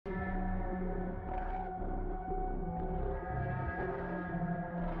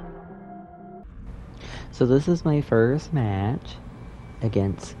So this is my first match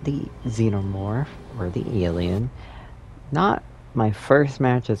against the xenomorph, or the alien. Not my first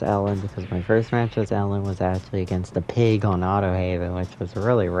match as Ellen, because my first match as Ellen was actually against the pig on Autohaven, which was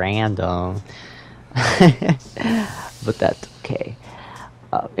really random. But that's okay.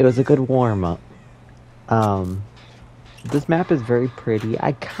 It was a good warm-up. Um, this map is very pretty.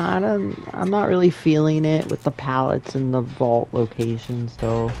 I'm not really feeling it with the pallets and the vault locations,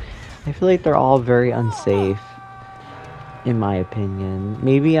 though. I feel like they're all very unsafe, in my opinion.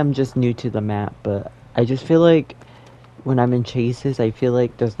 Maybe I'm just new to the map, but I just feel like when I'm in chases, I feel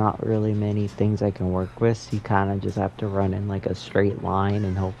like there's not really many things I can work with, so you kind of just have to run in like a straight line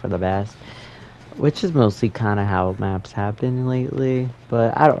and hope for the best. Which is mostly kind of how maps have been lately,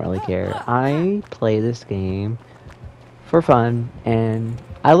 but I don't really care. I play this game for fun, and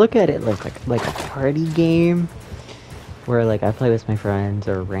I look at it like a party game, where like I play with my friends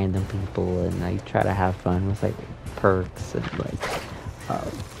or random people, and I try to have fun with like perks and like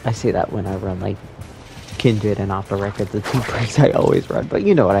I say that when I run like Kindred and Off the Record, the two perks I always run, but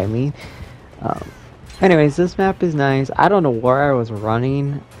you know what I mean. Um, Anyways, this map is nice. I don't know where I was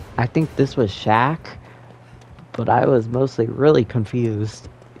running. I think this was Shack, but I was mostly really confused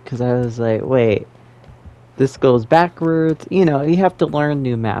because I was like, wait, this goes backwards. You know, you have to learn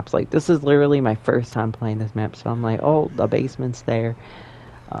new maps. Like, this is literally my first time playing this map, so I'm like, oh, the basement's there.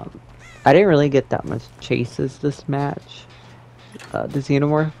 Um, I didn't really get that much chases this match. The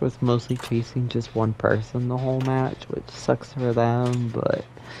Xenomorph was mostly chasing just one person the whole match, which sucks for them, but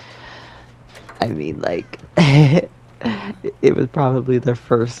I mean, like, it was probably their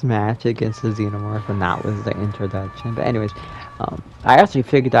first match against the Xenomorph, and that was the introduction. But anyways, I actually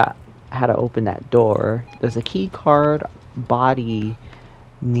figured out how to open that door. There's a key card body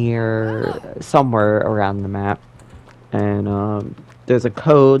near somewhere around the map, and there's a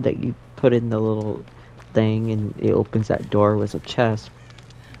code that you put in the little thing, and it opens that door with a chest,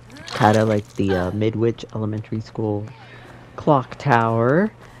 kind of like the Midwich Elementary School clock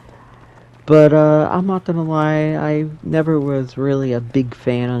tower. But I'm not gonna lie, I never was really a big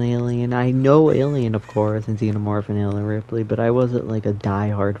fan on Alien. I know Alien, of course, and Xenomorph and Ellen Ripley, but I wasn't like a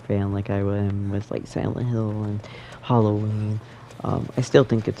die-hard fan like I am with like Silent Hill and Halloween. I still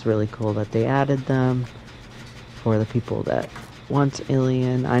think it's really cool that they added them for the people that want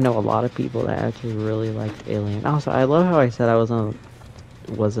Alien. I know a lot of people that actually really liked Alien. Also, I love how I said I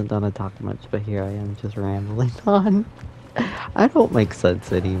wasn't gonna talk much, but here I am just rambling on. I don't make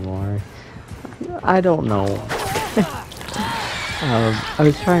sense anymore. I don't know. I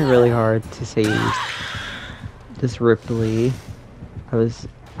was trying really hard to save this Ripley.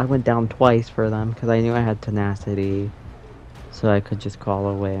 I went down twice for them because I knew I had tenacity, so I could just crawl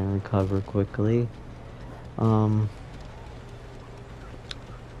away and recover quickly. But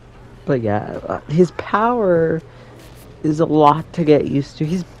yeah, his power is a lot to get used to.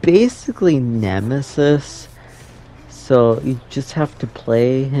 He's basically Nemesis, so you just have to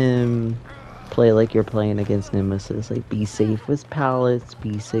play like you're playing against Nemesis. Like, be safe with pallets,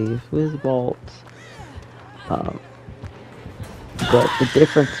 be safe with vaults. But the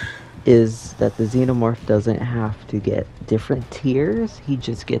difference is that the Xenomorph doesn't have to get different tiers. He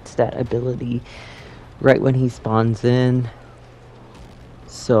just gets that ability right when he spawns in.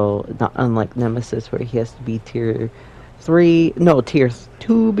 So, not unlike Nemesis, where he has to be tier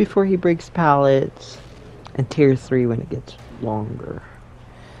 2 before he breaks pallets, and tier 3 when it gets longer.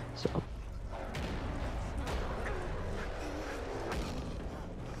 So,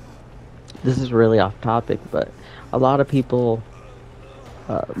 this is really off topic, but a lot of people,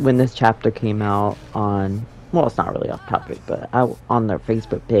 when this chapter came out on, well, it's not really off topic, but on their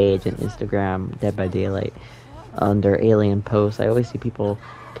Facebook page and Instagram, Dead by Daylight, under Alien posts, I always see people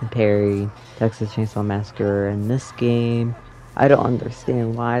comparing Texas Chainsaw Massacre and this game. I don't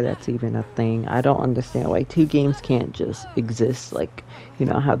understand why that's even a thing. I don't understand why two games can't just exist, like, you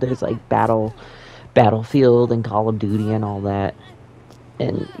know, how there's like Battlefield and Call of Duty and all that.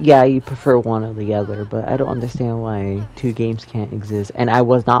 And yeah, you prefer one or the other, but I don't understand why two games can't exist. And I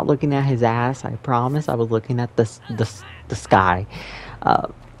was not looking at his ass, I promise. I was looking at the sky.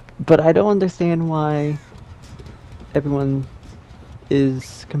 But I don't understand why everyone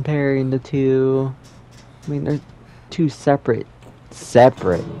is comparing the two. I mean, they're two separate,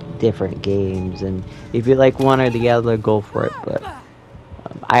 different games. And if you like one or the other, go for it. But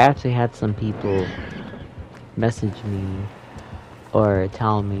I actually had some people message me or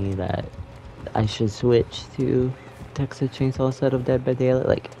tell me that I should switch to Texas Chainsaw instead of Dead by Daylight.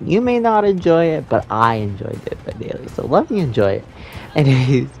 Like, you may not enjoy it, but I enjoy Dead by Daylight, so let me enjoy it.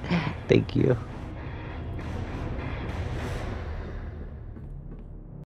 Anyways, thank you.